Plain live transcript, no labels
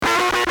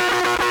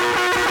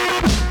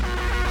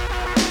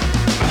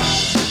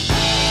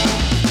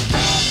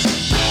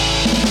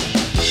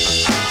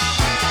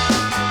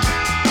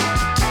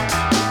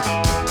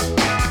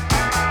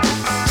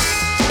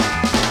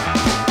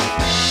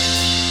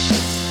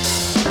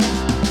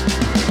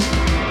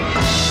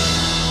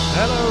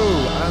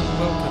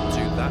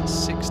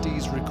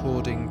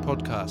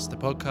Podcast, the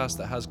podcast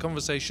that has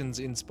conversations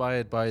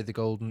inspired by the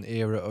golden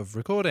era of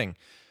recording.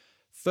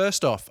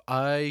 First off,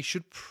 I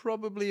should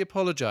probably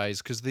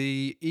apologise because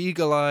the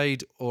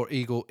eagle-eyed or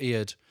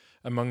eagle-eared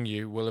among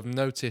you will have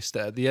noticed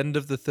that at the end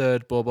of the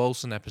third Bob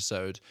Olsen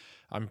episode,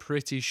 I'm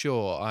pretty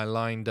sure I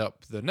lined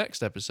up the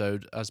next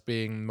episode as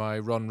being my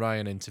Ron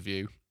Ryan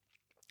interview,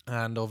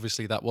 and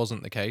obviously that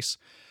wasn't the case.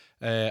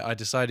 I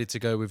decided to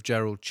go with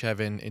Gerald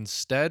Chevin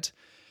instead.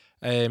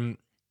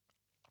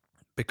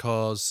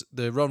 Because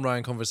the Ron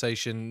Ryan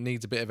conversation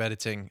needs a bit of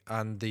editing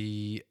and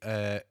the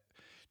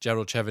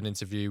Gerald Chevin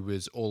interview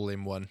was all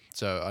in one.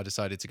 So I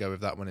decided to go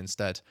with that one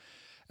instead.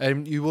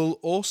 You will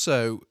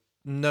also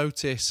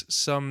notice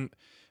some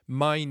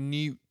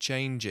minute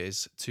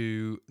changes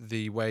to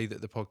the way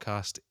that the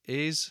podcast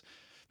is.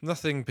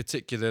 Nothing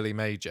particularly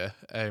major,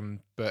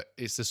 but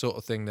it's the sort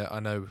of thing that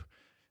I know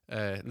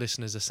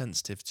listeners are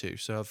sensitive to.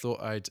 So I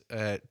thought I'd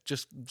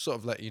just sort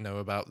of let you know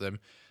about them.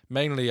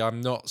 Mainly,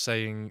 I'm not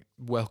saying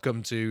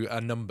welcome to a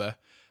number,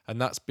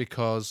 and that's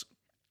because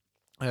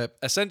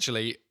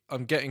essentially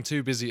I'm getting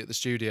too busy at the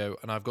studio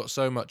and I've got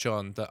so much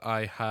on that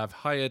I have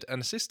hired an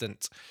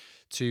assistant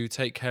to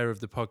take care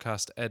of the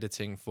podcast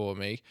editing for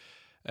me,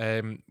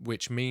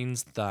 which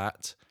means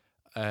that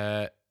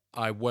I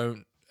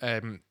won't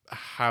won't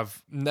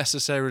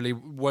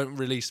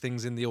release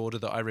things in the order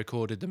that I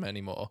recorded them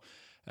anymore.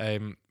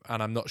 And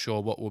I'm not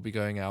sure what will be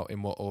going out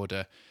in what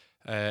order.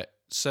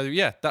 So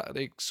yeah, that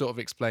it sort of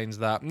explains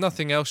that.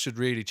 Nothing else should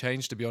really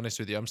change, to be honest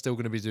with you. I'm still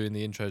going to be doing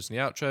the intros and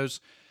the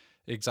outros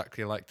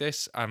exactly like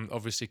this. I'm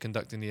obviously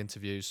conducting the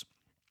interviews.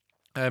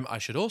 I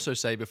should also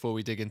say before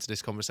we dig into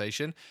this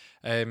conversation,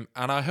 and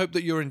I hope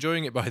that you're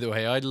enjoying it, by the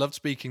way. I love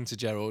speaking to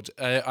Gerald.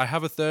 I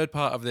have a third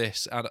part of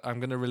this, and I'm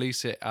going to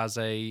release it as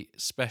a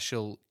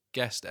special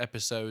guest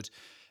episode,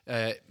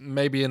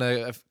 maybe in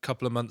a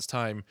couple of months'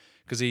 time,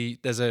 because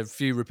there's a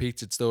few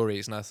repeated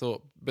stories, and I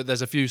thought, but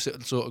there's a few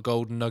sort of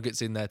golden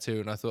nuggets in there too,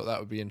 and I thought that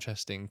would be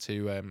interesting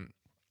to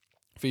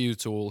for you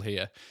to all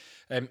hear.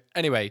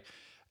 Anyway,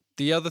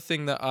 the other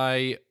thing that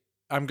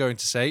I'm going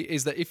to say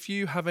is that if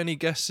you have any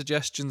guest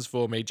suggestions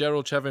for me,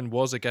 Gerald Chevin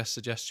was a guest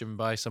suggestion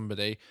by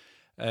somebody.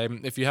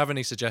 If you have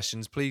any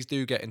suggestions, please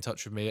do get in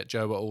touch with me at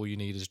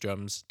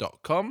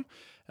joe@allyouneedisdrums.com.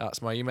 That's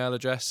my email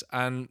address.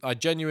 And I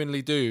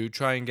genuinely do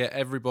try and get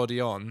everybody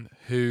on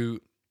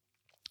who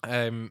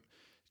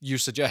you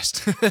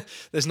suggest.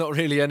 There's not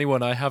really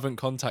anyone I haven't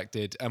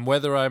contacted. And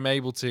whether I'm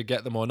able to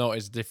get them or not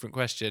is a different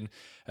question,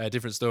 a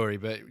different story.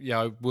 But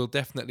yeah, I will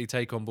definitely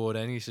take on board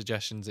any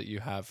suggestions that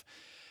you have.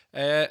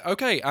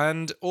 Okay,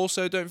 and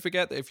also don't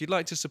forget that if you'd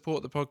like to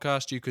support the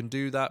podcast, you can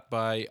do that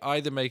by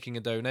either making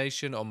a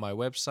donation on my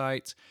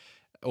website,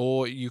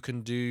 or you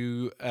can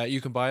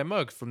buy a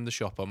mug from the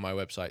shop on my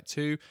website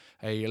too,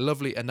 a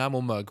lovely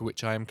enamel mug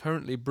which I am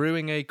currently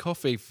brewing a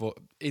coffee for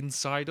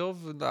inside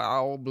of.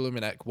 Oh,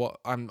 blooming heck!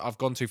 I've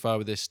gone too far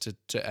with this to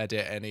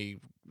edit any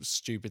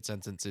stupid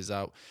sentences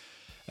out.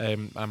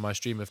 And my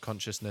stream of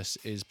consciousness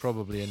is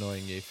probably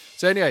annoying you.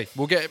 So anyway,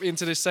 we'll get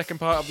into this second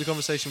part of the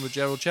conversation with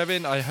Gerald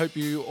Chevin. I hope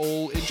you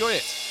all enjoy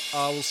it.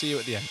 I will see you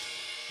at the end.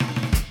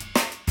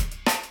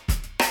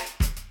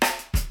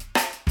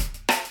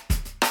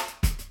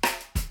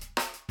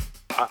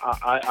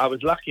 I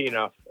was lucky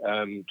enough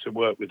to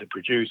work with a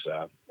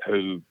producer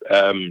who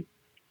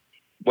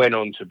went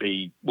on to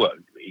be,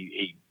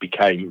 he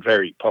became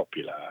very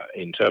popular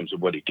in terms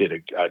of what he did.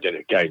 I don't know,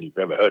 again, you've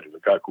ever heard of a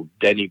guy called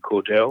Denny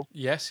Cordell?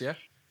 Yes, yeah.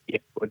 Yeah,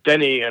 well,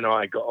 Denny and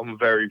I got on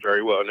very,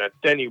 very well. Now,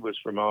 Denny was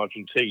from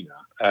Argentina.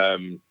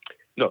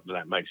 Not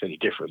that makes any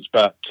difference,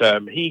 but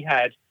he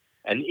had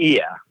an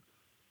ear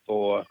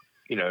for,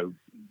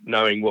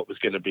 knowing what was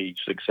going to be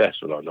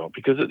successful or not.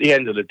 Because at the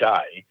end of the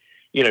day,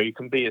 you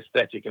can be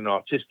aesthetic and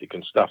artistic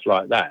and stuff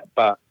like that.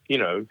 But,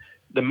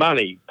 the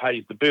money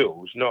pays the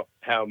bills, not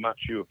how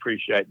much you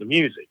appreciate the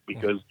music.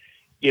 Because,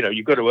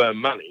 you've got to earn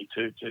money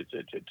to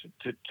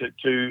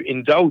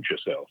indulge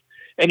yourself.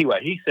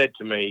 Anyway, he said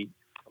to me,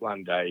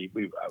 one day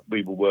we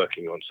were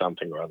working on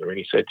something or other, and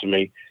he said to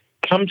me,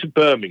 "Come to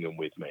Birmingham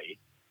with me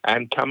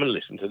and come and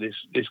listen to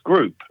this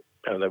group."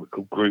 They were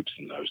called groups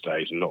in those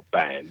days and not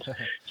bands.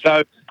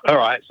 So, all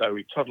right, so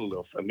we toddled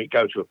off and we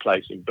go to a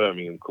place in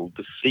Birmingham called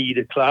the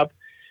Cedar Club,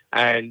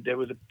 and there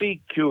was a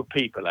big queue of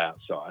people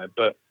outside,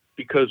 but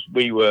because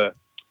we were,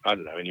 I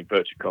don't know, in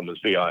inverted commas,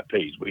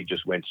 VIPs, we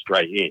just went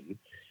straight in,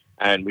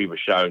 and we were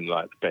shown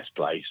like the best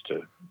place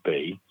to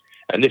be.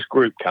 And this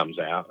group comes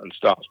out and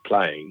starts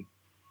playing.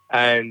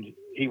 And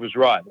he was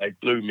right. They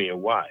blew me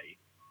away.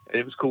 And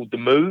it was called The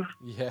Move.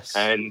 Yes.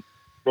 And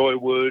Roy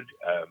Wood,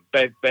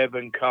 Bev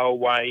Bevan, Carl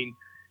Wayne,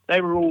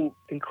 they were all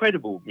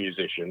incredible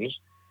musicians.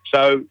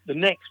 So the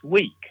next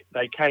week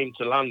they came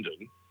to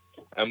London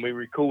and we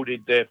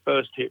recorded their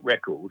first hit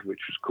record,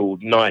 which was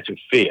called Night of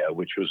Fear,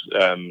 which was,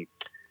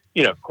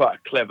 quite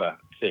a clever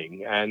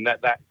thing. And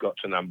that got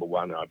to number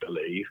one, I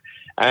believe.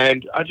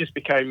 And I just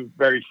became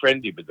very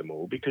friendly with them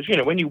all because,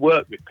 when you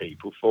work with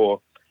people for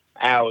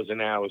hours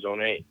and hours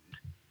on end,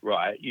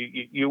 right,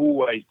 you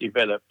always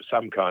develop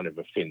some kind of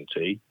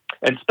affinity,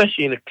 and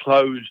especially in a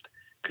closed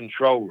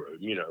control room,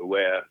 you know,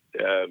 where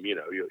you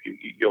know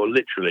you're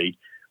literally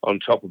on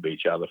top of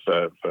each other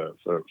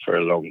for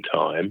a long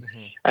time.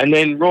 Mm-hmm. And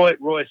then Roy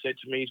said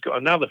to me, he's got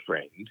another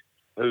friend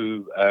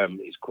who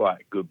is quite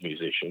a good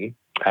musician,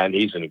 and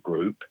he's in a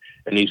group,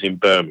 and he's in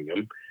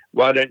Birmingham.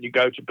 Why don't you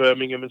go to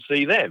Birmingham and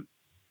see them?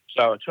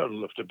 So I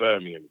toddled off to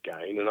Birmingham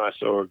again, and I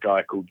saw a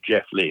guy called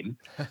Jeff Lynne,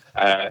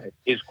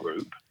 his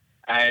group,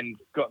 and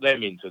got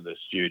them into the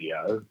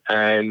studio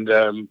and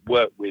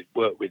worked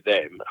with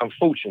them.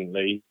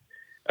 Unfortunately,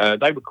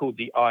 they were called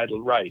the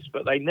Idle Race,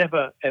 but they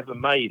never ever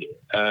made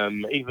it,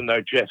 even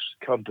though Jeff's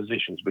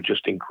compositions were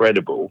just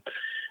incredible.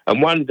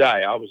 And one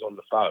day I was on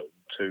the phone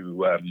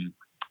to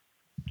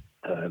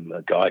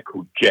a guy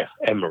called Jeff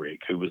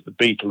Emerick, who was the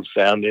Beatles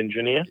sound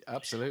engineer.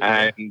 Absolutely.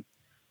 And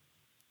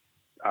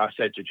I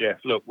said to Jeff,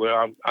 look,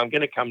 well, I'm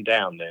going to come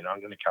down then. I'm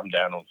going to come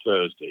down on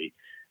Thursday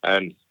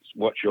and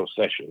watch your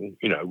session,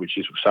 you know, which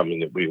is something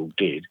that we all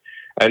did.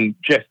 And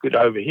Jeff could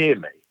overhear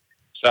me.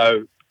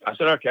 So I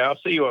said, okay, I'll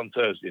see you on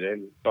Thursday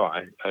then.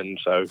 Bye. And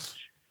so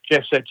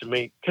Jeff said to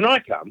me, can I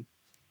come?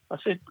 I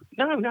said,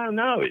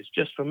 no, it's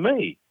just for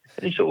me.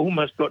 And he sort of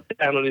almost got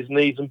down on his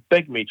knees and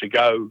begged me to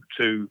go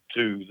to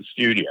the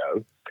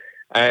studio.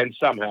 And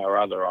somehow or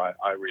other,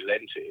 I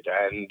relented,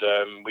 and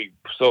we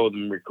saw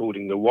them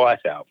recording the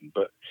White Album,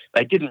 but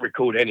they didn't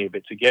record any of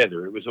it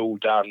together. It was all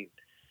done,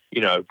 you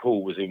know,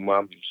 Paul was in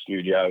one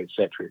studio,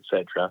 etc.,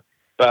 etc.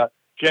 But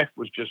Jeff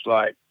was just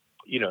like,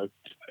 you know,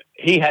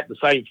 he had the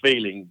same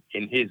feeling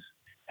in his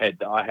head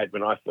that I had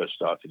when I first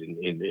started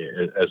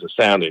as a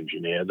sound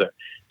engineer, that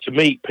to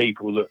meet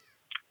people that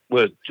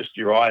were just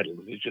your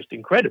idols is just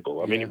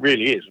incredible. I mean, it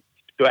really is.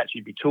 To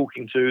actually be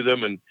talking to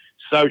them and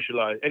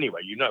socialise.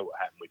 Anyway, you know what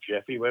happened with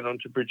Jeff. He went on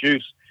to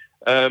produce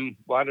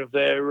one of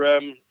their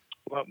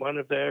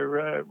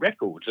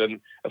records, and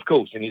of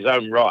course, in his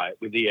own right,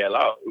 with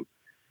ELO,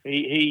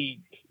 he's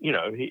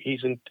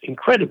an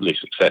incredibly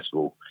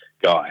successful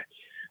guy.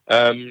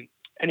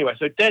 Anyway,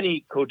 so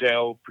Denny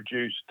Cordell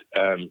produced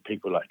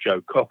people like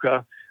Joe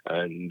Cocker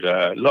and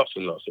lots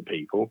of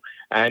people,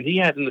 and he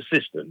had an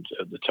assistant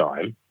at the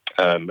time,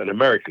 an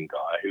American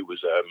guy who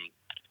was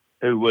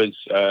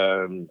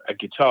a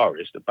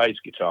guitarist, a bass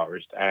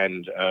guitarist,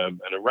 and an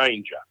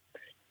arranger.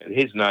 And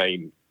his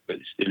name, but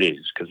it still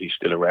is because he's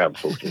still around,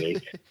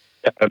 fortunately,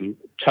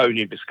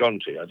 Tony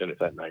Visconti. I don't know if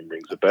that name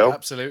rings a bell.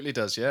 Absolutely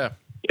does, yeah.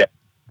 Yeah.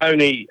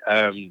 Tony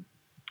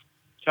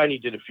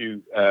did a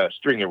few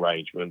string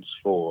arrangements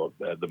for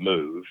The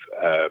Move,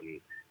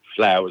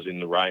 Flowers in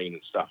the Rain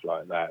and stuff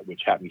like that,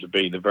 which happened to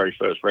be the very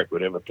first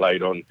record ever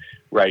played on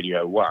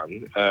Radio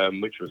 1,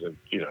 which was a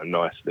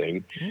nice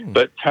thing.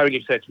 But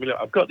Tony said to me, look,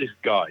 I've got this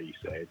guy, he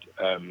said,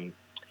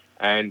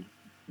 and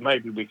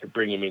maybe we could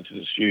bring him into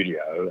the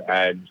studio.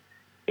 And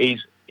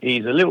he's a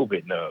little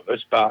bit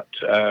nervous, but,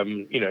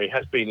 he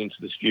has been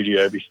into the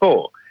studio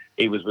before.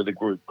 He was with a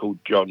group called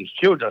John's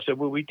Children. I said,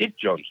 well, we did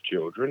John's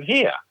Children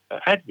here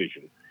at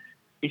Advision.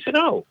 He said,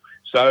 oh.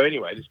 So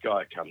anyway, this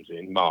guy comes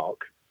in,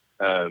 Mark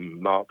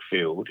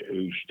Field,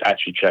 who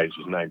actually changed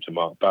his name to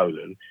Mark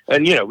Bolan.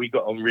 And, we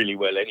got on really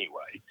well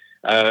anyway.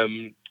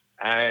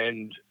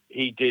 And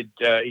he did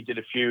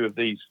a few of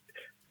these,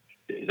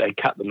 they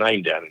cut the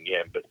name down in the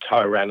end, but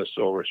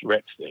Tyrannosaurus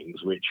Rex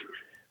things, which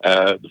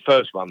the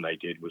first one they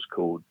did was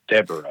called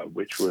Deborah,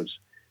 which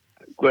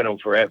went on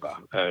forever.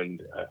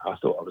 And I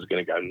thought I was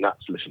going to go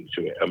nuts listening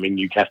to it. I mean,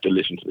 you have to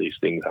listen to these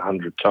things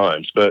 100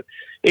 times, but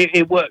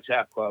it worked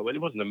out quite well.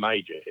 It wasn't a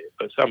major hit,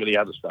 but some of the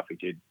other stuff he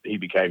did, he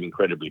became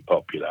incredibly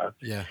popular.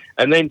 Yeah.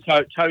 And then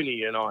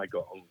Tony and I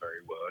got on very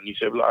well. And he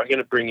said, well, I'm going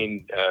to bring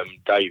in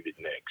David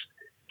next,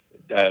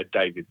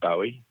 David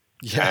Bowie.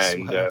 Yes,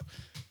 and wow.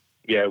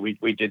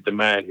 We did The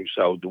Man Who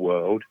Sold the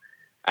World,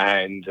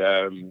 and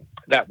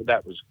that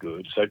was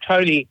good. So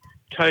Tony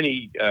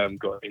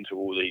got into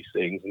all these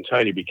things, and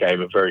Tony became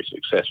a very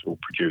successful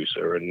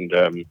producer. And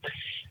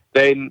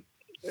then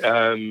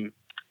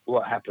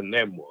what happened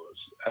then was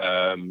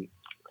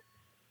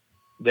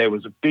there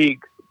was a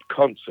big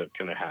concert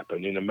going to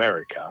happen in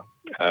America,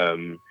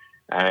 and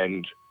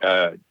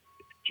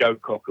Joe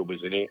Cocker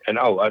was in it. And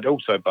I'd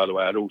also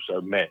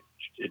met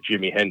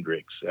Jimi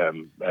Hendrix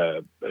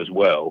as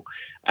well.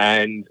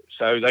 And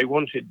so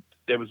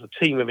there was a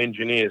team of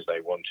engineers they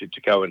wanted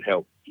to go and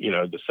help,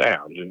 the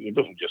sound. And it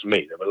wasn't just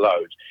me, there were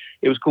loads.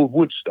 It was called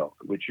Woodstock,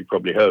 which you've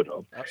probably heard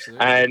of.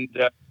 Absolutely. And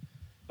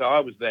so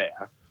I was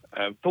there.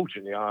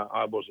 Fortunately,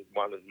 I wasn't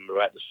one of them who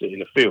had to sit in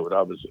the field.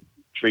 I was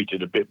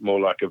treated a bit more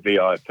like a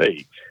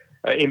VIP.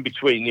 In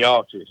between the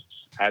artists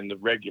and the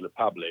regular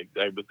public,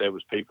 there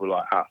was people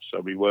like us. So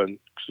we weren't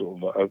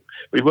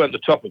we weren't the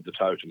top of the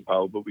totem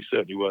pole, but we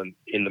certainly weren't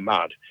in the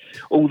mud.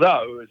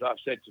 Although, as I've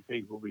said to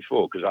people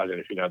before, because I don't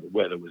know if you know, the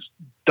weather was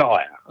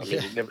dire. I mean,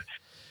 it never.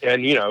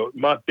 And,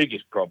 my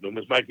biggest problem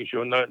was making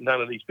sure none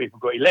of these people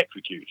got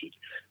electrocuted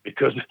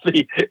because of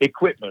the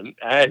equipment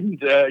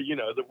and,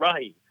 the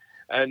rain.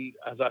 And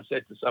as I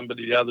said to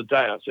somebody the other day,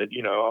 I said,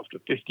 after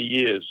 50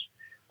 years,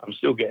 I'm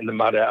still getting the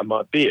mud out of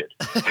my beard.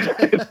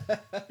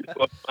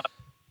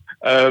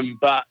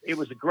 But it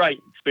was a great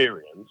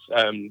experience.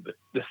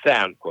 The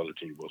sound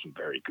quality wasn't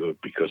very good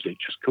because it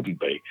just couldn't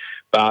be.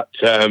 But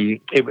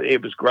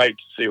it was great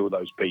to see all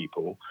those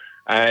people.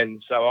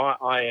 And so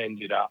I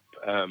ended up,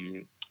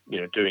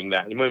 doing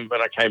that. And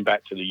when I came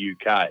back to the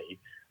UK,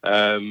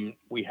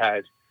 we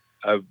had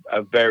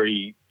a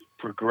very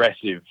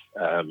progressive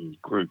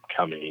group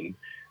come in.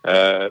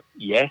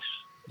 Yes.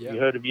 Yeah. You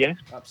heard of Yes?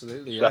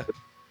 Absolutely, yeah.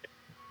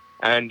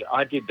 And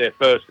I did their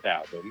first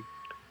album,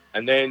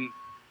 and then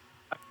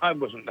I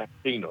wasn't that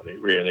keen on it,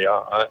 really.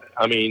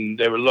 I mean,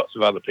 there were lots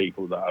of other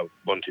people that I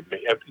wanted me.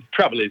 The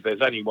trouble is,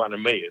 there's only one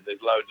of me, and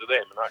there's loads of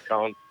them, and I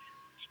can't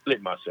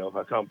split myself.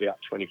 I can't be up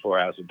 24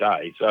 hours a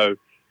day. So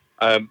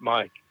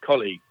my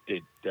colleague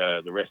did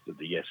the rest of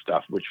the Yes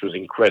stuff, which was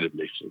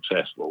incredibly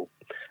successful.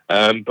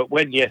 But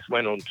when Yes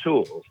went on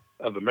tour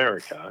of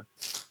America,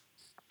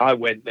 I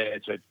went there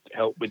to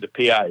help with the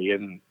PA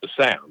and the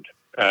sound.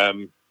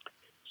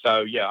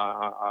 So yeah,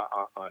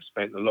 I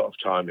spent a lot of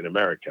time in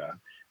America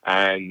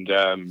and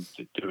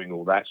doing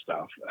all that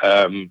stuff.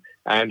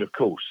 And of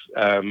course,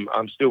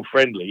 I'm still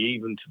friendly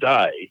even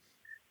today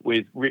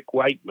with Rick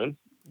Wakeman.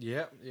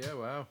 Yeah,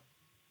 wow.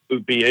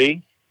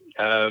 OBE.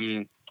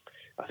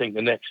 I think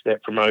the next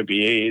step from OBE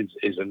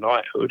is a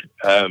knighthood.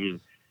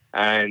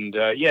 And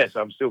yes,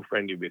 I'm still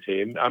friendly with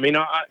him. I mean,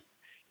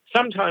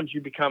 sometimes you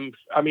become.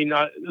 I mean,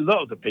 a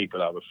lot of the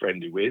people I was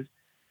friendly with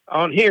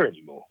aren't here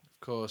anymore.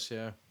 Of course,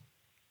 yeah.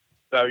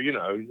 So,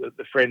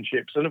 the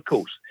friendships. And, of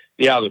course,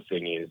 the other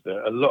thing is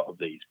that a lot of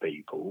these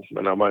people,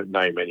 and I won't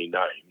name any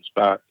names,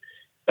 but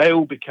they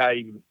all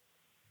became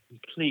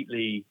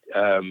completely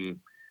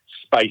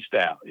spaced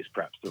out is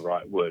perhaps the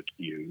right word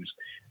to use.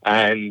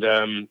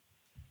 And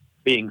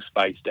being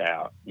spaced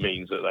out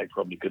means that they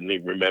probably couldn't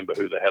even remember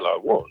who the hell I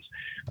was.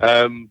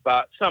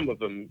 But some of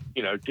them,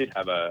 did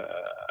have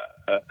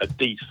a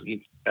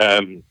decent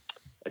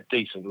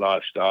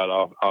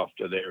lifestyle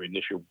after their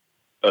initial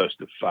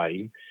burst of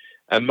fame.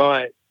 And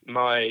my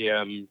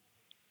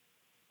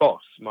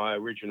boss, my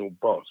original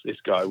boss,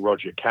 this guy,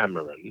 Roger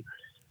Cameron,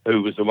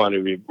 who was the one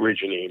who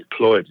originally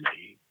employed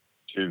me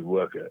to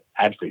work at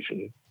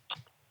Advision,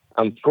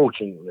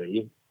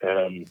 unfortunately,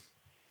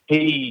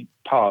 he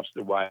passed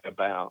away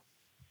about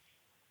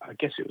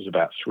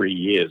 3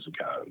 years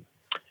ago.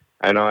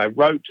 And I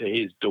wrote to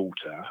his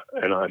daughter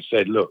and I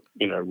said, look,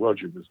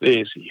 Roger was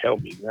this, he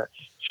helped me with that.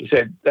 She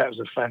said, that was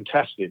a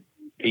fantastic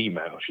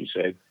email. She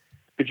said,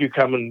 could you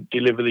come and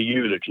deliver the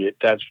eulogy at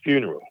Dad's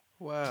funeral?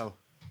 Wow.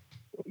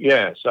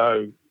 Yeah,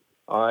 so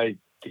I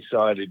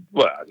decided,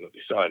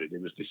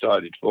 it was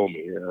decided for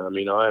me. I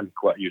mean, I am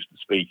quite used to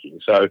speaking.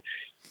 So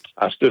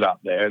I stood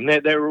up there and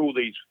there were all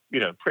these,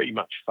 pretty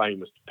much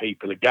famous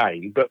people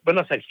again. But when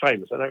I say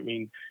famous, I don't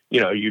mean,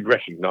 you'd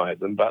recognize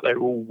them, but they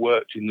all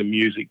worked in the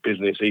music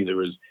business,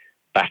 either as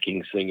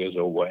backing singers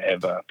or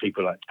whatever.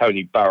 People like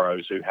Tony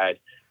Burrows, who had,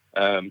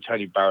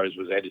 Tony Burrows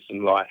was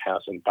Edison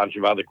Lighthouse and a bunch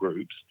of other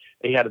groups.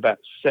 He had about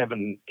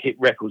 7 hit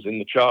records in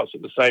the charts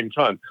at the same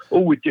time,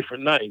 all with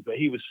different names, but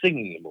he was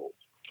singing them all.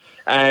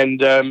 And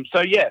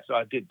so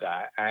I did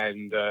that.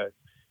 And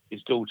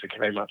his daughter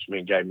came up to me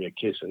and gave me a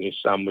kiss, and his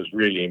son was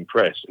really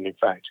impressed. And in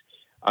fact,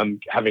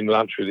 I'm having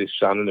lunch with his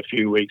son in a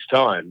few weeks'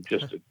 time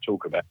just to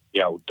talk about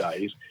the old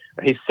days.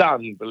 His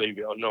son, believe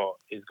it or not,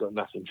 has got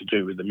nothing to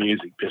do with the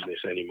music business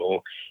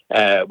anymore,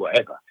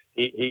 whatever.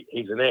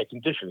 He's an air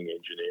conditioning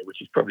engineer,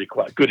 which is probably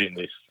quite good in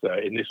this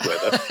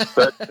weather.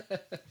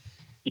 But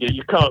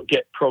you can't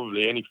get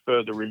probably any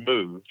further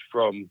removed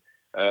from.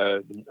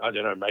 I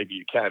don't know. Maybe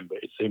you can, but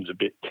it seems a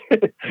bit.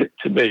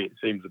 To me, it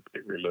seems a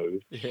bit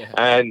removed. Yeah.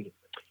 And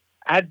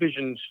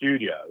Advision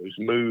Studios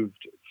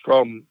moved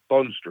from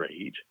Bond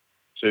Street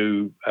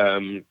to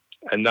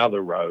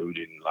another road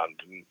in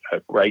London,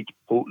 Great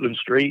Portland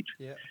Street.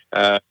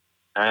 Yeah.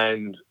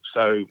 And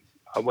so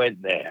I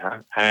went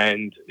there,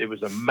 and it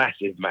was a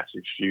massive,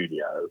 massive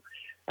studio.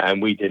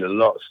 And we did a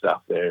lot of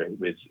stuff there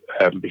with,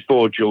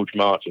 before George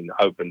Martin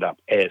opened up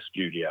Air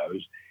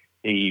Studios,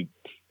 he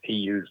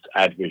used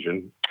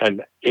Advision.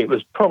 And it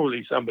was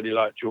probably somebody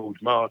like George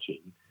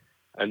Martin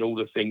and all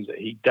the things that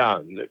he'd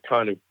done that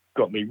kind of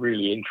got me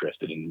really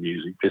interested in the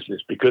music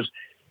business. Because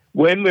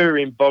when we were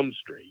in Bond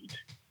Street,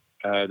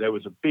 there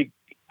was a big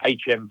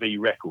HMV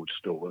record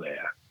store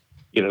there,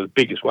 the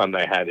biggest one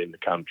they had in the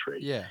country.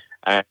 Yeah.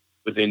 And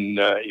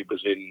it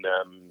was in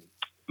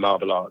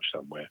Marble Arch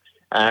somewhere.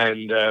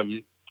 And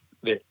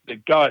the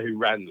guy who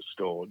ran the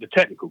store, the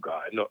technical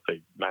guy, not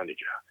the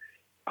manager,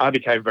 I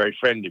became very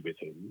friendly with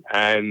him.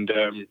 And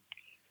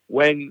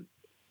when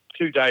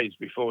 2 days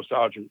before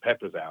Sgt.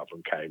 Pepper's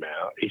album came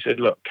out, he said,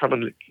 look, come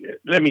and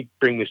let me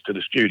bring this to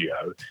the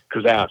studio,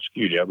 because our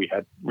studio, we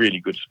had really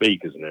good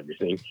speakers and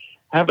everything.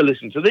 Have a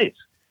listen to this.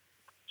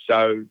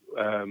 So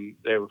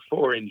there were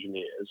 4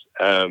 engineers,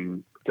 a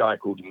guy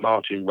called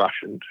Martin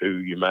Rushent, who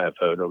you may have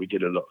heard of. He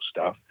did a lot of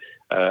stuff.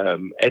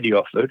 Eddie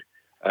Offord,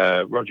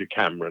 Roger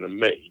Cameron, and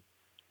me.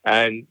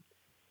 And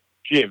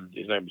Jim,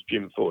 his name was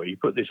Jim Foy, he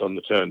put this on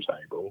the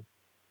turntable,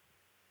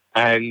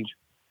 and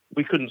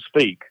we couldn't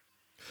speak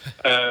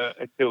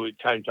until it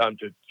came time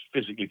to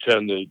physically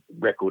turn the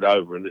record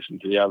over and listen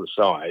to the other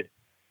side.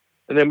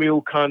 And then we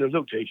all kind of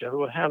looked at each other,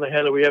 well, how the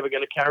hell are we ever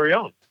going to carry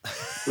on?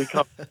 We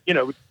can't, we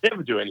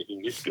never do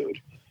anything this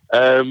good.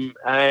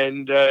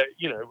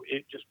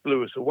 It just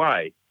blew us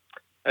away.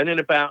 And then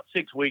about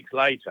 6 weeks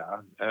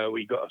later,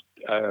 we got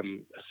a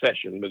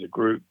session with a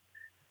group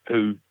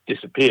who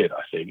disappeared,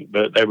 I think,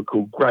 but they were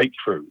called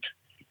Grapefruit.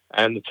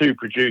 And the two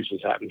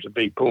producers happened to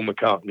be Paul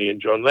McCartney and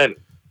John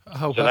Lennon.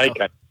 Oh, so wow. they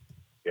came,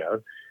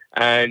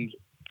 and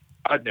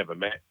I'd never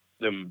met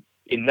them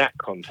in that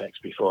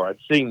context before. I'd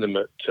seen them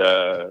at,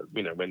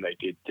 when they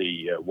did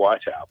the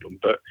White Album,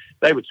 but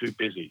they were too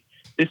busy.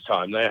 This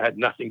time they had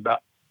nothing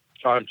but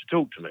time to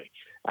talk to me.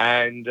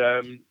 And,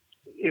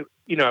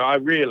 I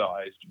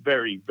realised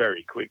very,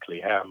 very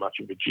quickly how much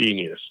of a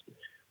genius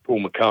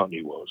Paul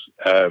McCartney was.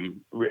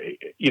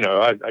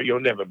 You'll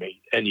never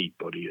meet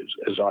anybody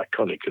as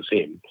iconic as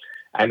him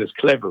and as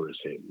clever as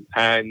him.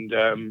 And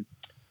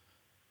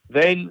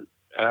then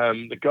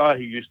the guy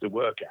who used to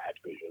work at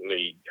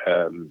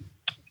Advision,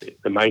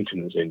 the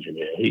maintenance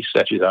engineer, he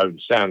set his own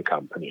sound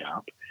company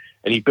up,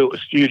 and he built a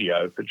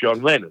studio for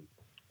John Lennon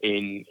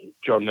in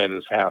John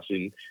Lennon's house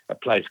in a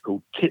place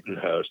called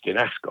Tittenhurst in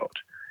Ascot.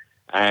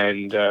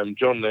 And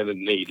John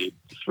Lennon needed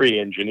 3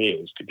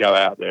 engineers to go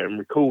out there and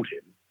record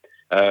him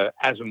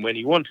as and when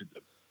he wanted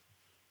them.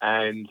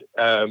 And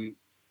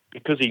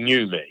because he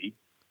knew me,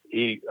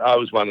 I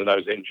was one of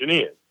those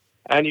engineers.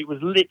 And it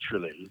was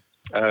literally,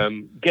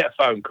 get a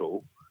phone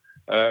call,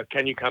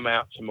 can you come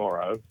out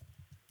tomorrow?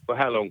 Well,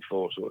 how long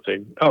for, sort of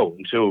thing? Oh,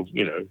 until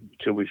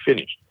we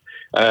finished.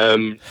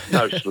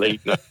 No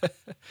sleep. No.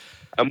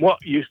 And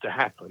what used to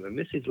happen, and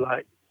this is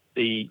like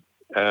the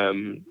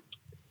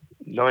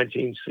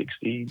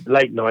 1960s,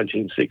 late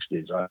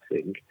 1960s, I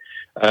think.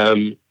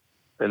 And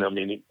I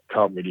mean, it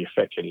can't really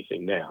affect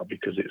anything now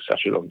because it's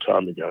such a long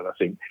time ago. And I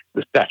think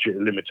the statute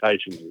of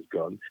limitations is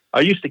gone.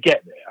 I used to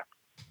get there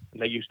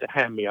and they used to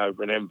hand me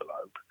over an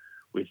envelope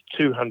with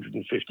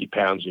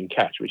 £250 in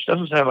cash, which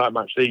doesn't sound like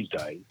much these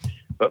days,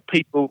 but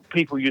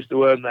people used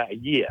to earn that a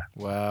year.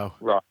 Wow.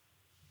 Right.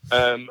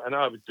 And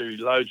I would do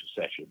loads of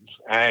sessions,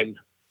 and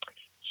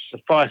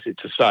suffice it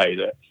to say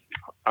that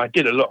I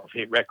did a lot of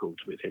hit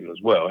records with him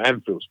as well,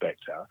 and Phil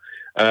Spector.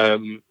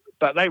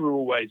 But they were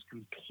always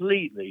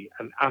completely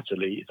and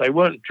utterly, if they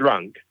weren't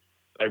drunk,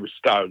 they were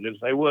stoned. And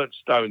if they weren't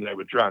stoned, they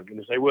were drunk. And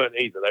if they weren't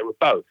either, they were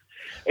both.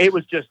 It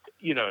was just,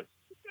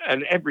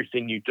 and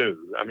everything you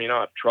do, I mean,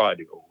 I've tried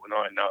it all, and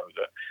I know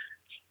that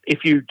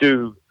if you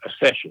do a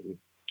session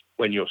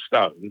when you're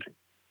stoned,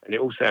 and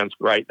it all sounds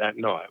great that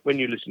night, when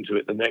you listen to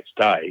it the next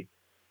day,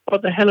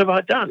 what the hell have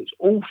I done? It's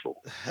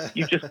awful.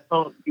 You just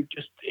can't,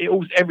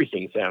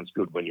 everything sounds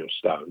good when you're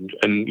stoned.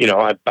 And,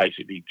 I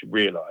basically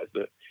realised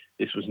that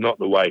this was not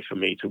the way for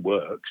me to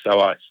work, so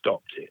I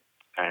stopped it.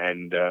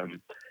 And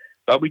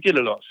but we did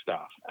a lot of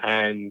stuff.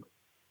 And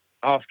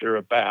after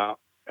about,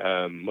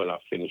 I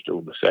finished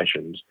all the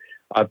sessions,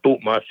 I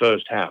bought my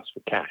first house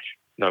for cash,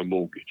 no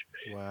mortgage.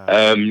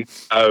 Wow.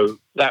 So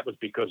that was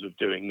because of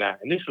doing that.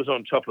 And this was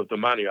on top of the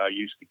money I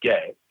used to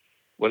get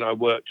when I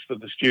worked for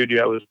the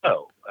studio as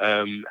well.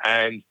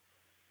 And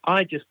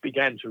I just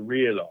began to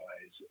realise,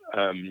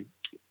 I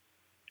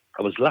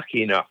was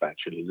lucky enough,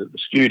 actually, that the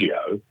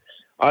studio,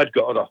 I'd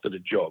got offered a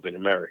job in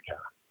America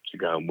to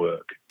go and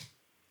work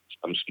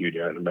some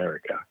studio in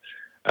America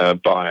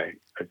by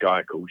a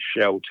guy called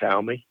Shel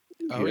Talmy.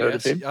 Oh,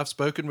 yes. I've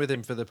spoken with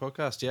him for the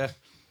podcast, yeah.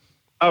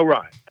 Oh,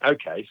 right.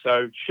 Okay.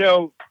 So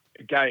Shel,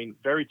 again,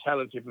 very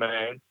talented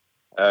man,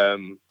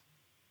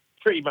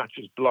 pretty much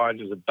as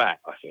blind as a bat,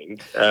 I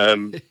think.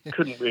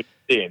 Couldn't really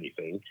see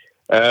anything,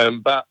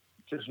 but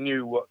just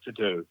knew what to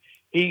do.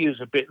 He is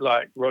a bit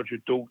like Roger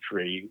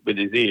Daltrey with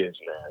his ears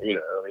now,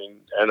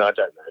 and I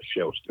don't know if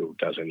Shel still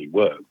does any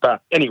work.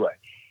 But anyway,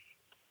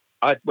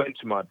 I went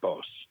to my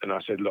boss and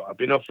I said, look, I've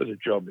been offered a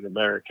job in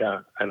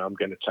America and I'm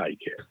going to take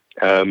it.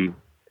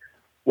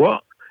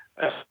 What?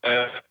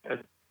 And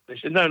they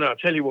said, no, I'll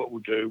tell you what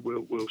we'll do.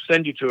 We'll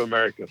send you to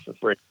America for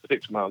free for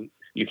 6 months.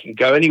 You can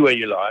go anywhere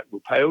you like.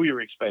 We'll pay all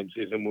your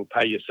expenses and we'll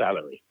pay your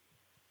salary.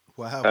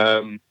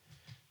 Wow.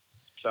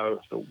 So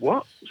I thought,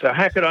 what? So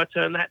how could I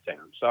turn that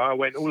down? So I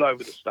went all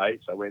over the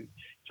States. I went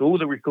to all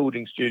the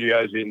recording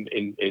studios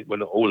well,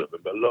 not all of them,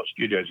 but a lot of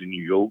studios in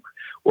New York,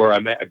 where I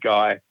met a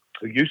guy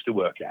who used to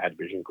work at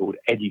Advision called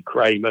Eddie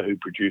Kramer, who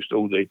produced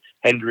all the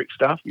Hendrix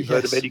stuff. You've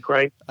heard of Eddie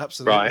Kramer?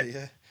 Absolutely, right?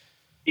 Yeah.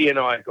 He and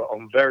I got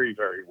on very,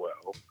 very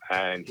well,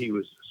 and he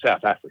was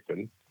South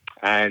African,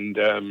 and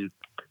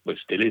well,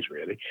 still is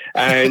really,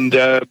 and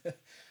but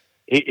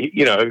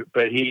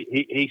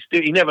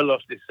he never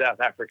lost his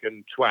South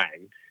African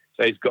twang.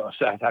 So he's got a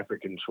South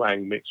African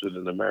twang mixed with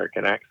an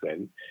American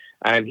accent,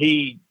 and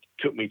he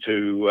took me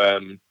to I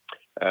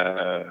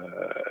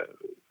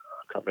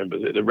can't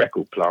remember the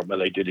record plant where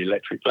they did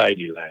Electric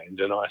Ladyland,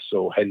 and I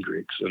saw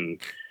Hendrix, and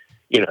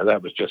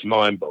that was just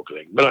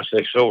mind-boggling. When I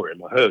say saw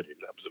him, I heard him.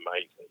 That was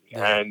amazing,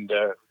 and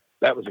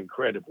that was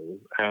incredible.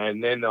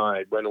 And then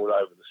I went all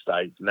over the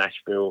States,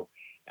 Nashville,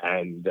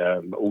 and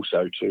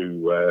also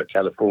to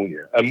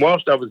California. And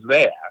whilst I was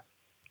there,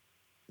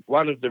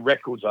 one of the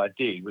records I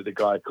did with a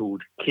guy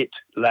called Kit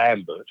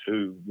Lambert,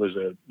 who was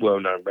a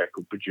well-known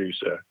record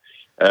producer,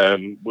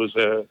 was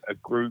a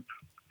group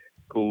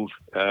called,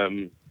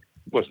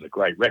 wasn't a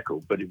great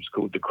record, but it was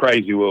called The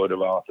Crazy World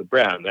of Arthur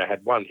Brown. They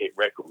had one hit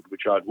record,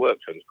 which I'd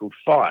worked on. It's called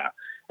Fire.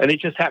 And it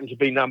just happened to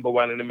be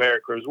 #1 in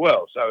America as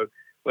well. So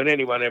when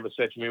anyone ever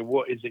said to me,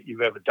 what is it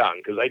you've ever done?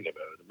 Because they'd never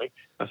heard of me.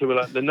 I said,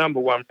 well, the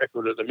 #1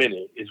 record at the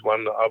minute is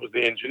one that I was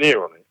the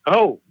engineer on it.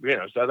 Oh,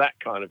 so that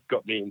kind of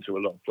got me into a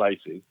lot of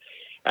places.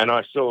 And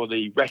I saw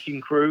the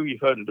Wrecking Crew.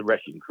 You've heard of the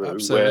Wrecking Crew.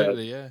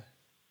 Absolutely, yeah.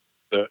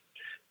 That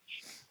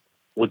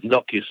would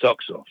knock your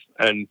socks off.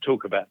 And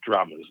talk about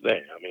drummers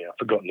there. I mean, I've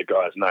forgotten the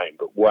guy's name,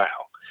 but wow.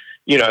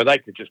 They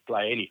could just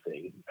play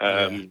anything.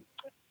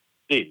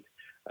 Did.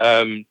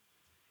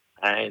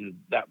 And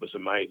that was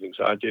amazing.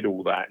 So I did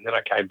all that. And then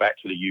I came back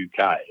to the UK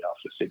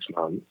after 6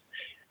 months.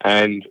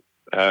 And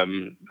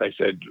they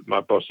said,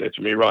 my boss said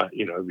to me, right,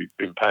 we've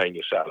been paying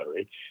your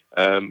salary.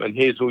 And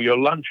here's all your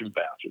luncheon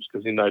vouchers.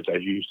 Because in those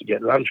days, you used to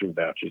get luncheon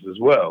vouchers as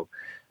well.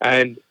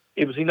 And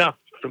it was enough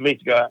for me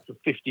to go out for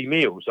 50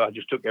 meals. I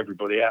just took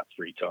everybody out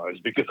 3 times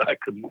because I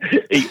couldn't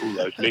eat all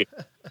those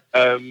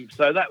meals.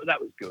 So that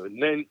was good.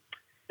 And then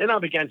I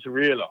began to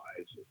realise,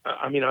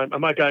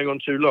 am I going on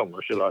too long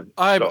or shall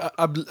I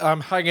stop?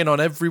 I'm hanging on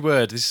every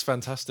word. This is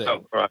fantastic.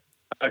 Oh, right.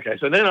 Okay,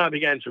 so then I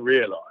began to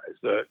realise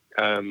that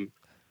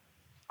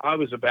I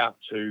was about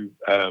to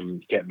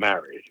get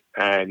married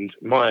and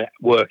my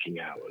working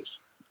hours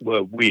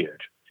were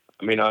weird.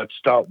 I'd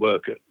start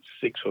work at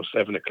 6 or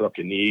 7 o'clock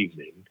in the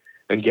evening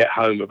and get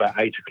home about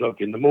 8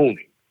 o'clock in the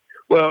morning.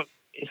 Well,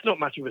 it's not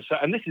much of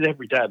and this is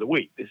every day of the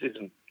week. This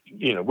isn't,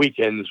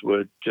 weekends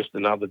were just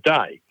another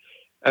day.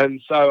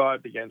 And so I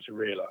began to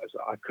realise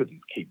that I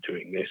couldn't keep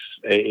doing this.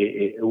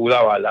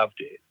 Although I loved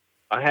it,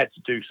 I had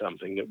to do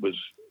something that was,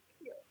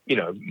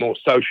 more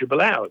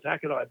sociable hours. How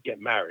could I get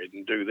married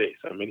and do this?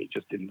 It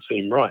just didn't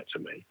seem right to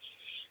me.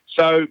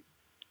 So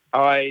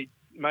I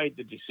made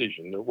the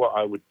decision that what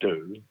I would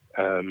do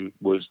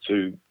was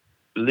to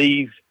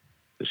leave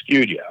the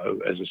studio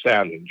as a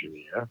sound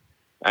engineer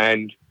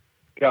and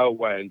go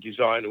away and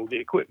design all the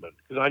equipment.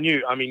 Because I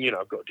knew,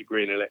 I've got a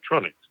degree in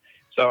electronics.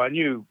 So I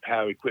knew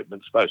how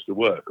equipment's supposed to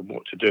work and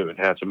what to do and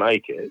how to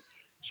make it.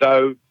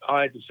 So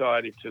I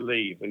decided to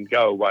leave and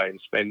go away and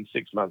spend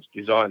 6 months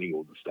designing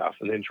all the stuff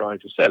and then trying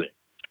to sell it,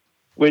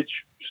 which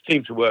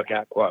seemed to work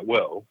out quite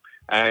well.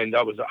 And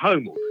I was at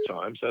home all the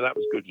time, so that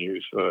was good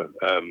news for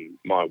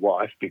my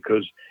wife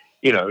because,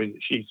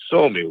 she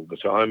saw me all the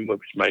time,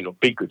 which may not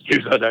be good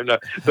news, I don't know.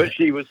 But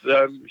she was,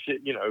 I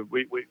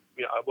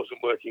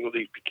wasn't working all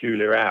these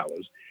peculiar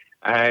hours.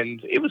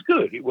 And it was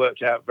good. It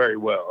worked out very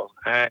well.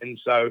 And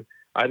so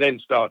I then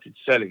started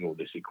selling all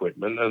this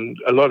equipment, and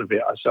a lot of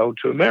it I sold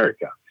to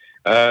America.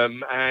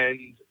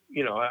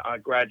 I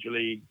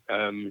gradually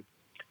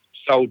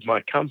sold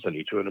my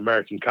company to an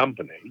American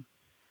company,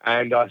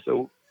 and I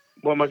thought,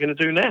 what am I going to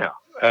do now?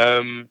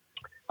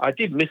 I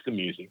did miss the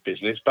music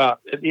business, but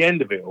at the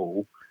end of it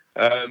all,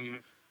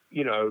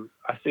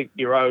 I think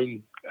your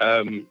own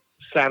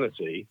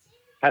sanity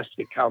has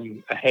to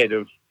come ahead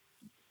of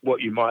what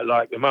you might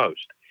like the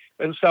most.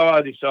 And so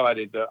I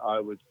decided that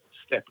I would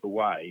step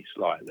away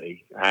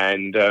slightly.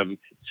 And a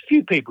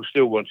few people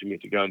still wanted me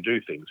to go and do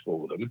things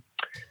for them.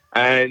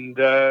 And,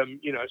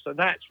 so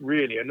that's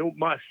really, and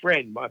my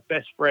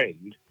best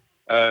friend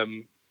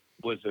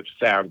was a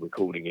sound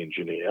recording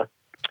engineer.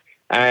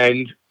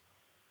 And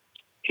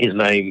his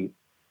name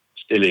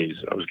still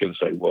is, I was going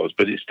to say was,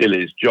 but it still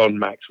is, John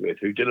Maxwith,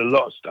 who did a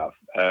lot of stuff.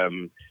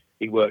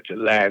 He worked at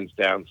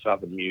Lansdowne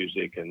Southern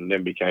Music and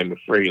then became a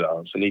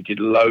freelance, and he did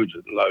loads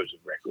of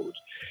records.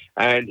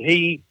 And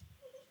he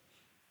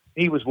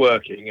was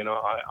working, and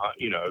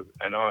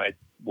I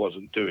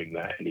wasn't doing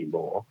that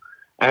anymore.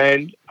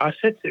 And I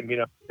said to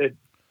him,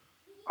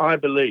 I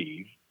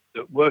believe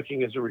that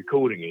working as a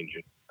recording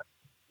engineer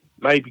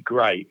may be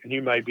great, and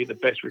you may be the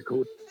best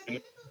recorder in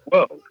the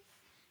world,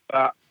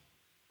 but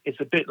it's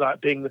a bit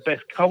like being the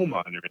best coal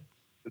miner.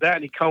 Without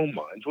any coal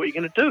mines, what are you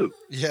going to do?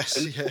 Yes,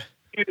 and yeah.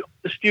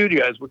 The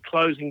studios were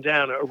closing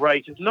down at a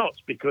rate of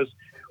knots because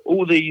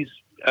all these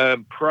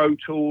Pro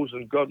Tools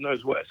and God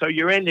knows what. So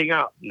you're ending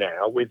up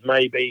now with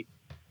maybe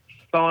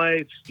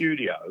 5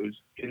 studios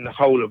in the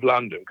whole of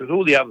London because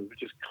all the others were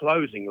just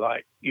closing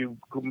like you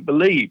couldn't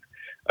believe.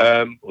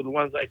 Or the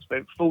ones they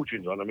spent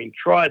fortunes on.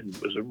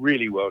 Trident was a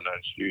really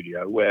well-known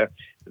studio where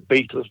the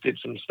Beatles did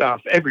some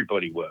stuff.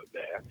 Everybody worked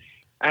there.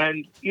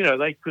 And,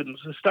 they couldn't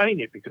sustain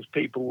it because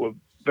people were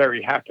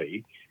very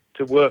happy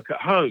to work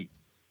at home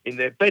in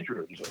their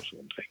bedrooms or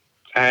something.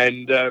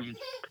 And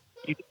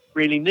you didn't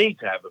really need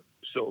to have a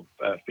sort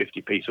of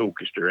 50-piece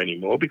orchestra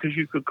anymore because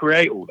you could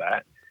create all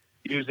that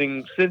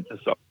using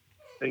synthesizers,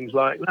 things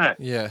like that.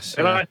 Yes.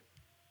 And I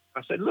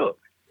said, look,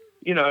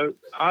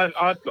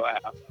 I've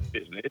got out of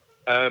business,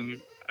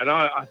 and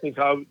I think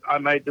I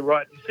made the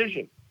right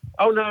decision.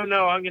 Oh, no,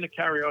 I'm going to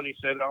carry on. He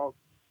said,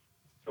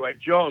 wait,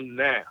 John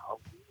now,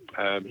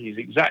 he's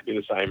exactly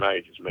the same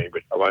age as me,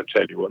 but I won't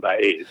tell you what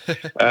that is.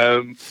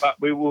 But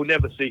we will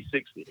never see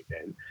 60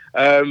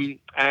 again.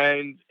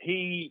 And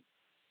he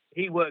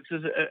he works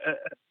as a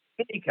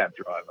minicab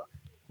driver.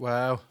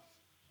 Wow.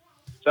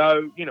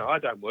 So, you know, I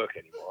don't work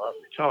anymore. I've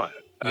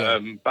retired. Yeah.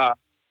 But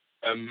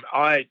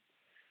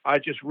I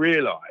just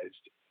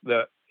realised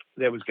that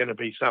there was going to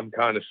be some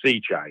kind of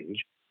sea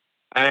change.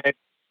 And,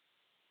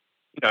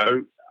 you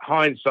know,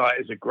 hindsight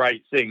is a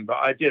great thing, but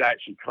I did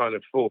actually kind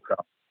of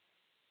forecast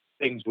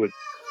things would.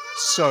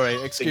 Sorry,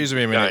 excuse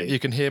me a minute. change. You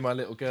can hear my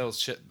little girl's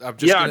shit. I'm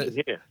just I gonna.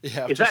 can hear.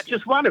 Yeah. Is that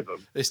just one of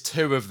them? There's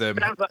two of them.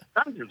 Sounds like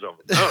hundreds of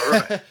them.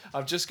 Oh, right.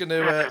 I'm just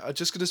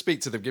gonna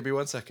speak to them. Give me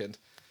 1 second.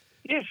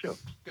 Yeah, sure.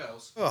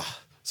 Girls. Oh,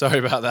 sorry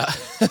about that.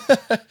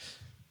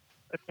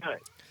 Okay.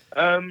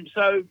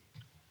 So,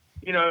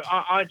 you know,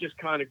 I just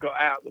kind of got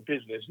out of the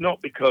business,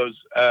 not because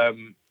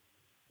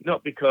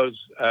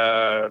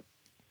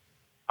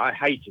I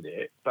hated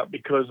it, but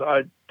because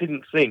I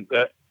didn't think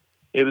that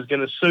it was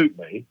going to suit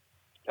me.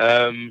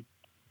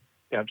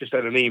 I've just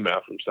had an email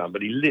from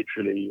somebody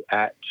literally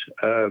at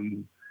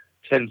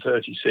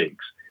 10:36.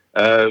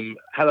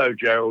 Hello,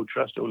 Gerald.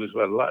 Trust all is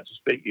well. I'd like to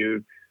speak to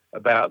you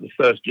about the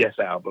first Yes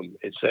album,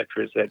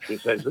 etc., etc.,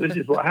 etc. So this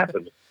is what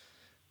happened.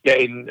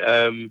 Getting,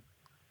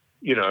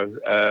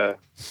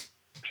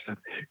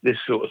 this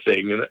sort of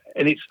thing,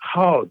 and it's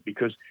hard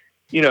because,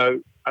 you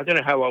know, I don't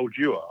know how old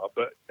you are,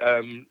 but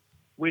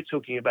we're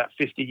talking about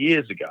 50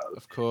 years ago.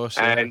 Of course.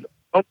 Yeah.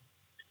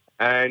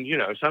 And you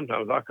know,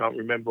 sometimes I can't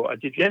remember what I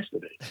did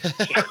yesterday.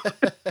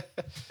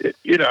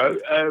 You know,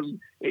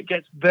 it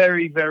gets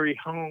very, very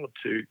hard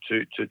to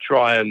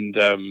try and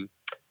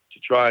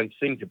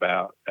think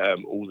about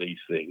all these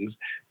things.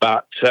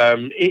 But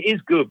it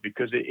is good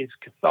because it is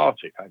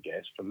cathartic, I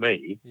guess, for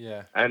me.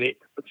 Yeah. And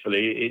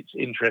hopefully it's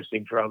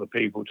interesting for other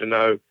people to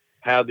know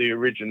how the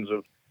origins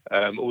of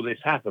all this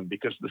happened.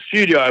 Because the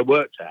studio I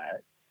worked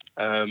at,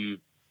 in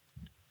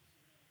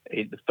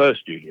the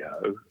first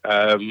studio,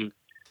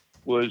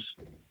 was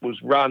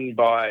run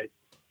by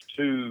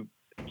two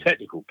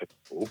technical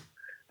people,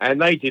 and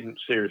they didn't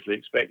seriously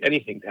expect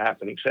anything to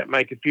happen except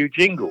make a few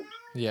jingles.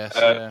 Yes.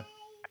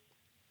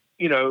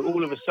 You know,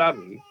 all of a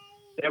sudden,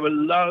 there were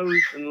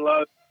loads and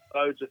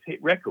loads of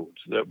hit records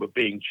that were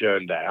being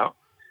churned out,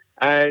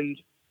 and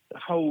the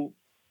whole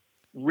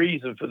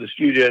reason for the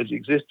studio's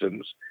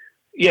existence,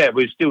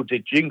 we still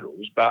did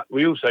jingles, but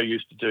we also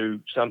used to do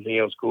something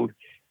else called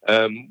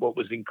what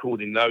was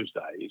called in those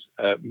days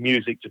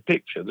music to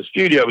picture. The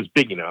studio was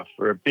big enough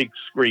for a big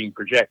screen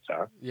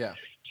projector. Yeah.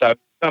 So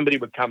somebody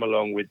would come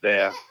along with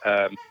their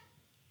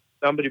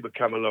with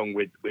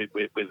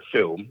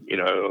film, you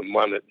know, and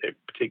one in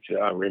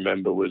particular I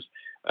remember was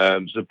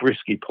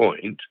Zabriskie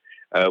Point,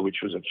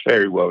 which was a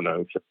very well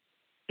known film.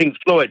 Pink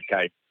Floyd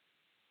came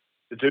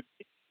to do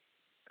it.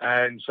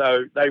 And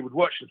so they would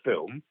watch the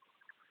film,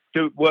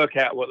 work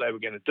out what they were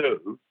going to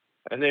do,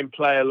 and then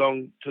play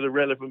along to the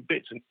relevant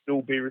bits, and it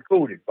all be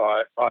recorded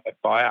by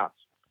us.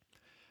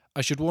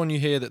 I should warn you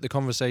here that the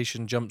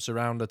conversation jumps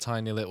around a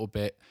tiny little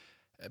bit,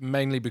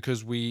 mainly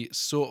because we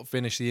sort of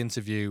finished the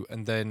interview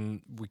and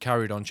then we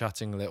carried on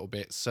chatting a little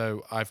bit.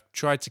 So I've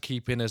tried to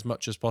keep in as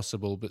much as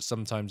possible, but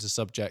sometimes the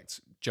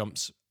subject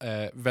jumps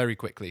very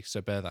quickly.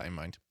 So bear that in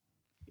mind.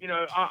 You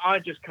know, I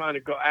just kind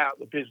of got out of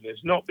the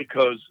business, not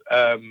because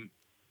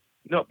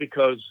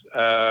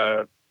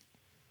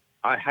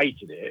I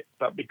hated it,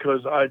 but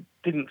because I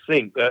didn't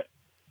think that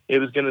it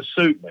was going to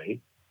suit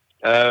me.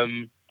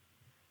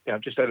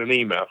 I've just had an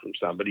email from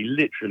somebody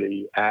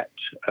literally at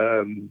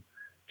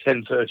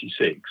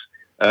 10:36.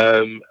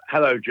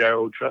 Hello,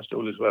 Gerald. Trust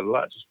all is well. I'd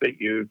like to speak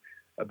to you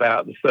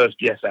about the first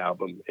Yes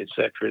album,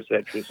 etc.,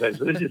 etc., etc.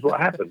 So this is what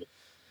happened.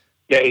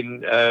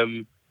 Getting,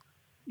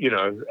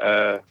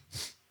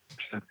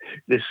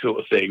 this sort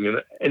of thing,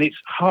 and it's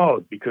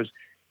hard because,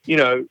 you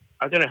know,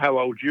 I don't know how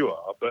old you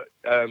are, but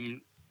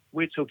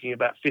we're talking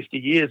about 50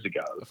 years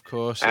ago. Of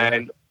course.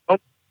 Yeah.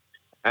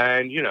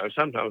 And you know,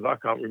 sometimes I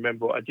can't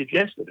remember what I did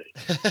yesterday.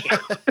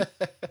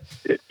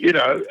 You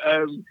know,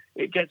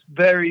 it gets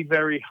very,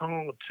 very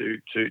hard to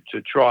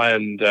try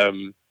and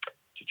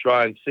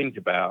think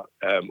about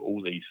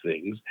all these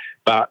things.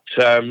 But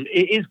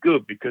it is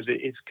good because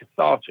it is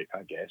cathartic,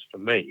 I guess, for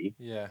me.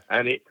 Yeah.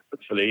 And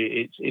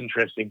hopefully it's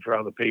interesting for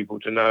other people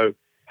to know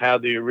how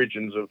the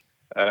origins of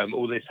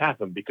all this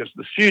happened. Because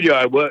the studio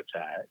I worked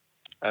at,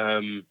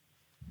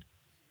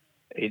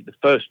 in the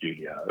first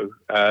studio,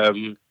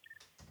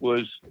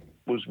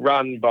 was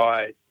run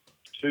by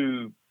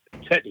two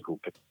technical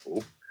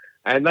people,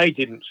 and they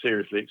didn't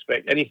seriously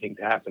expect anything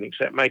to happen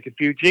except make a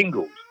few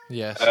jingles.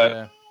 Yes.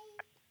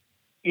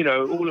 You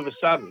know, all of a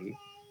sudden,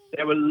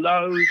 there were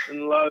loads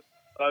and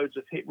loads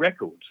of hit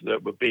records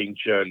that were being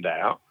churned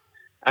out,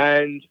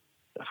 and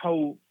the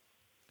whole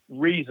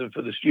reason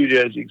for the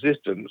studio's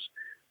existence,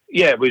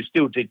 we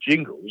still did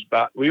jingles,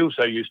 but we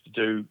also used to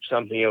do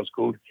something else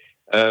called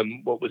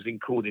what was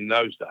called in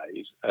those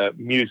days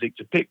music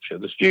to picture.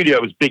 The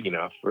studio was big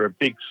enough for a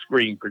big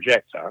screen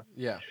projector.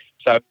 Yeah.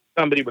 So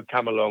somebody would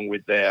come along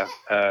with their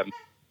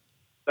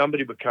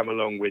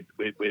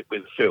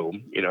with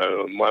film, you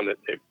know, and one in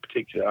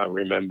particular I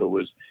remember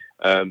was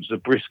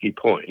Zabriskie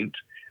Point,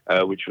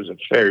 which was a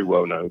very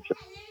well known film.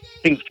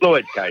 Pink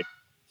Floyd came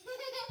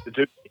to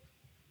do it.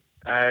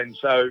 And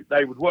so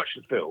they would watch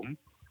the film,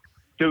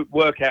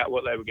 work out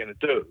what they were going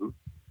to do,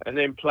 and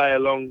then play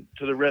along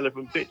to the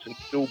relevant bits, and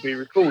it'd all be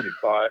recorded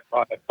by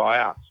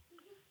us.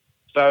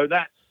 So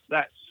that's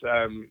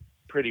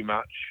pretty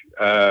much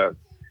how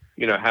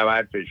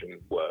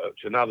AdVision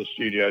worked. And other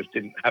studios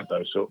didn't have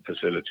those sort of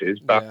facilities,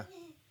 but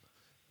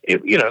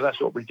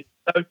that's what we did.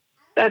 So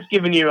that's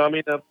given you. I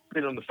mean, I've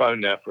been on the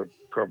phone now for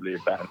probably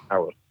about an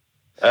hour.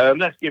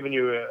 That's given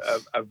you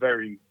a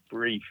very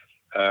brief,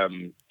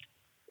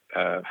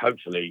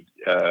 hopefully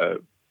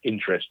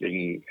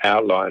interesting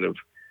outline of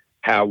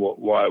how, what,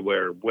 why,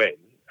 where, and when.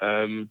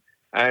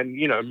 And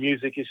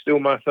music is still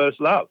my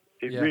first love.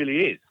 It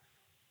really is.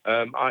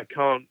 I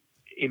can't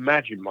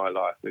imagine my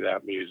life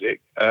without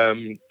music.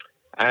 And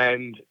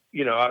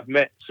I've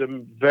met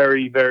some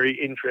very, very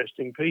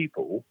interesting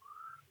people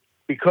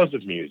because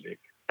of music.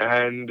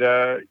 And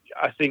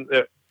I think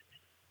that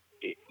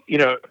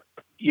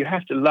you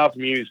have to love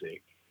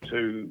music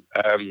to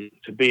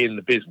be in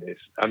the business.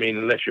 I mean,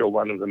 unless you're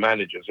one of the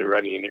managers who are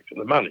only in it for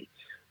the money.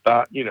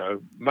 But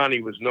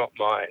money was not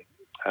my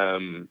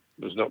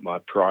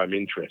prime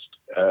interest.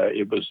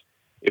 It was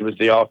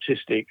the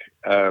artistic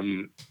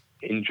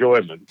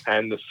enjoyment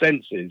and the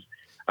senses.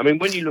 I mean,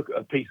 when you look at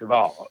a piece of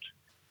art,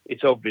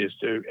 it's obvious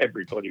to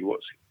everybody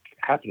what's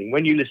happening.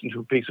 When you listen to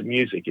a piece of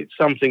music, it's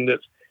something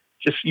that's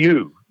just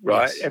you,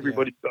 right? Yes,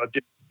 everybody's got a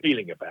different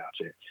feeling about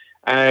it.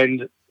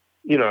 And,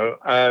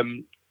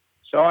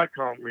 so I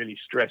can't really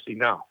stress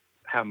enough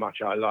how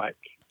much I like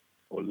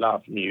or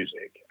love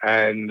music.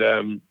 And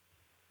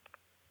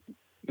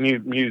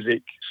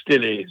music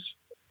still is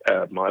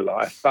my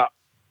life, but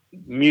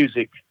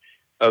music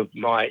of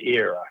my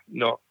era,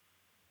 not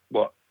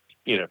what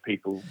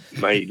people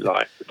may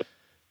like,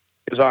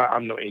 because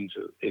I'm not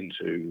into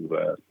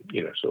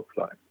sort of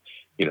like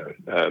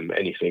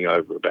anything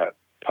over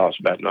past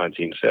about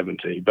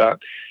 1970. But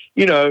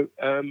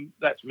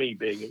that's me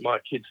being. My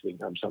kids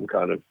think I'm some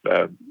kind of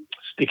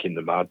stick in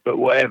the mud, but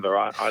whatever.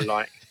 I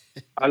like.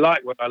 I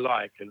like what I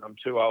like, and I'm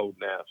too old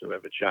now to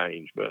ever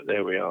change, but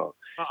there we are.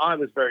 I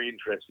was very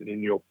interested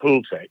in your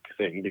Pultec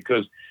thing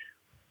because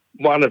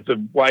one of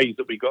the ways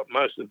that we got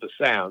most of the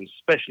sounds,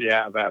 especially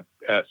out of our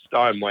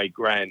Steinway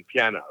grand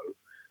piano,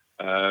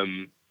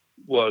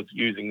 was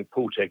using a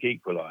Pultec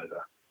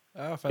equalizer.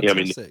 Oh,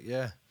 fantastic!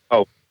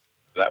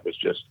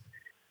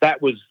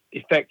 That was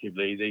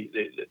effectively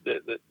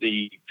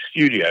the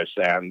studio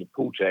sound, the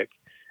Pultec,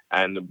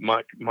 and the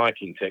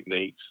miking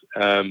techniques.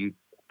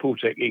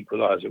 Pultec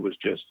equalizer was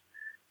just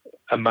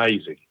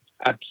amazing,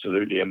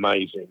 absolutely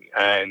amazing.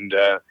 And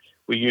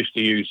we used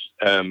to use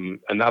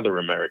another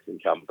American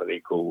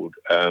company called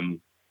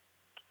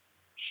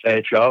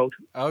Fairchild.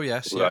 Oh,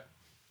 yes, yeah.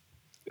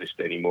 Exist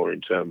anymore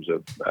in terms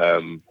of,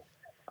 I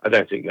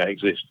don't think they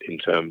exist in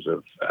terms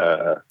of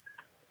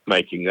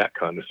making that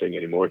kind of thing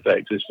anymore, if they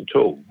exist at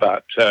all.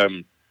 But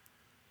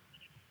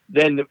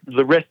then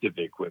the rest of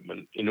the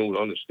equipment, in all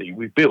honesty,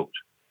 we built.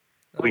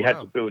 We had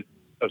to build it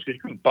because you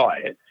couldn't buy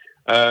it.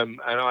 And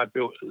I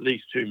built at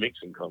least 2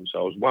 mixing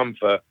consoles, one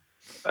for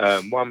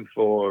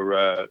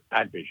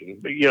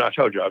AdVision. But I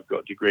told you I've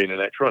got a degree in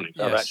electronics.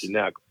 Yes. I've actually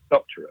now got a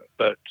doctorate.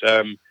 But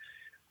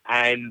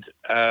and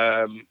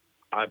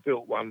I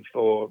built one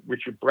for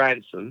Richard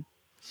Branson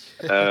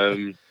at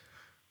the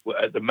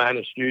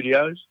Manor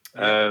Studios.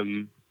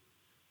 Because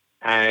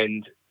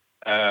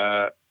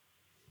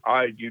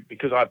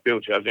I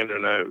built it, I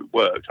didn't know it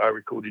worked. I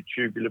recorded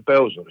Tubular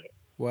Bells on it.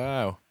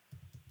 Wow.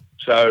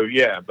 So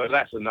but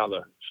that's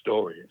another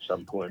story at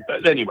some point.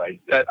 But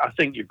anyway, I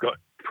think you've got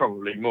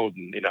probably more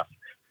than enough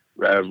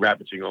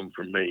rabbiting on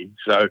from me.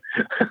 So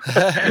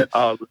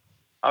I'll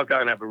go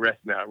and have a rest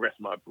now,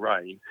 rest my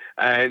brain,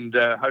 and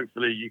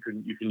hopefully you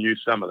can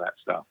use some of that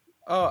stuff.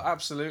 Oh,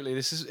 absolutely!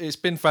 It's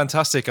been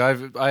fantastic.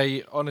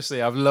 I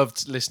honestly I've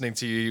loved listening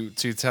to you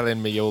telling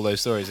me all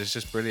those stories. It's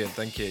just brilliant.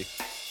 Thank you.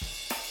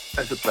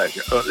 That's a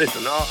pleasure.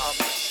 Listen,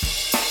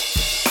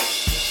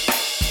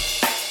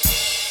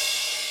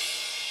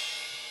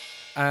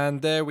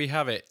 And there we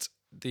have it.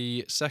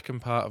 The second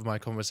part of my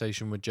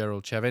conversation with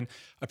Gerald Chevin.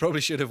 I probably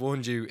should have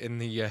warned you in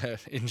the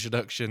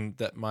introduction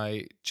that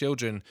my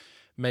children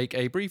make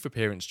a brief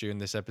appearance during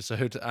this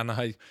episode, and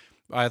I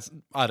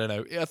don't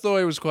know. I thought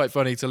it was quite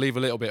funny to leave a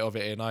little bit of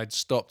it in. I'd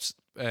stopped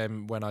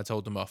when I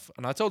told them off,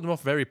 and I told them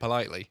off very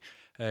politely.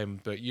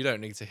 But you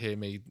don't need to hear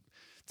me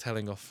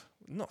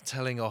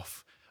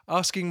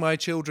asking my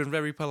children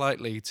very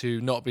politely to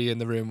not be in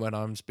the room when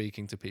I'm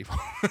speaking to people.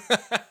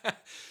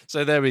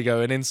 So there we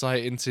go, an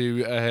insight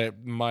into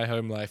my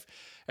home life.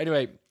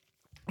 Anyway,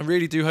 I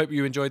really do hope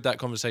you enjoyed that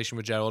conversation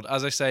with Gerald.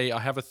 As I say, I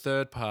have a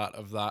third part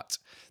of that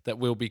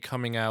will be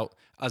coming out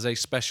as a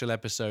special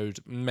episode,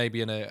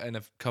 maybe in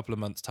a couple of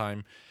months'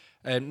 time.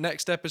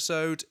 Next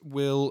episode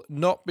will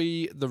not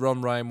be the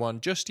Ron Ryan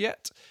one just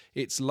yet.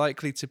 It's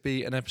likely to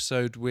be an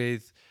episode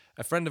with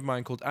a friend of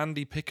mine called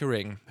Andy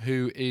Pickering,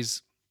 who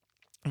is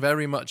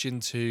very much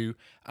into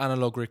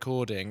analog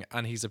recording,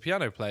 and he's a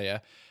piano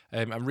player.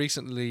 And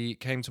recently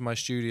came to my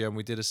studio and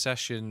we did a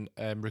session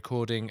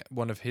recording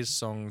one of his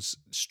songs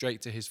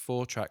straight to his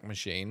 4-track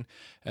machine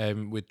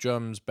with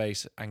drums,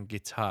 bass, and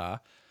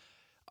guitar.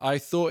 I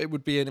thought it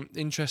would be an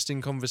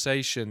interesting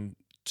conversation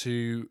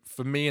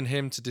for me and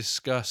him to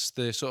discuss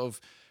the sort of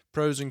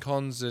pros and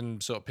cons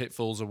and sort of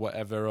pitfalls or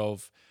whatever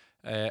of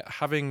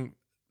having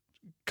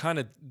kind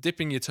of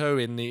dipping your toe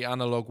in the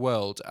analog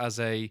world as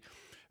a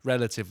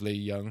relatively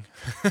young,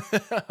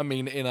 I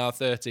mean, in our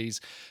 30s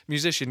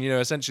musician.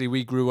 Essentially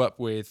we grew up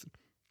with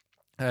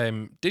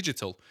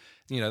digital.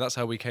 That's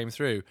how we came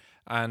through.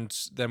 And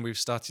then we've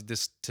started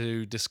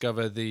to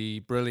discover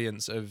the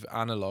brilliance of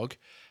analog.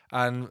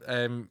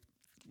 And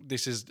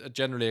this is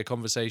generally a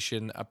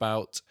conversation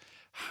about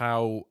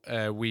how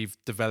we've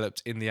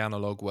developed in the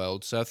analog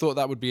world. So I thought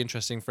that would be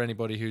interesting for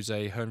anybody who's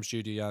a home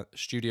studio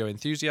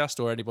enthusiast,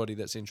 or anybody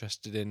that's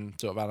interested in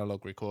sort of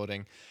analog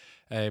recording,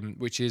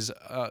 which is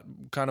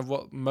kind of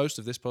what most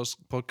of this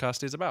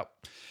podcast is about.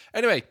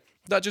 Anyway,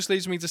 that just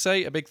leaves me to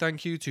say a big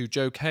thank you to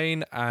Joe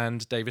Kane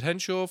and David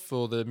Henshaw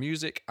for the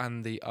music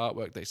and the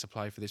artwork they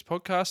supply for this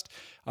podcast.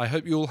 I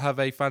hope you all have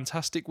a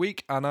fantastic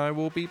week, and I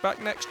will be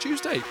back next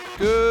Tuesday.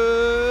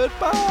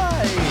 Goodbye!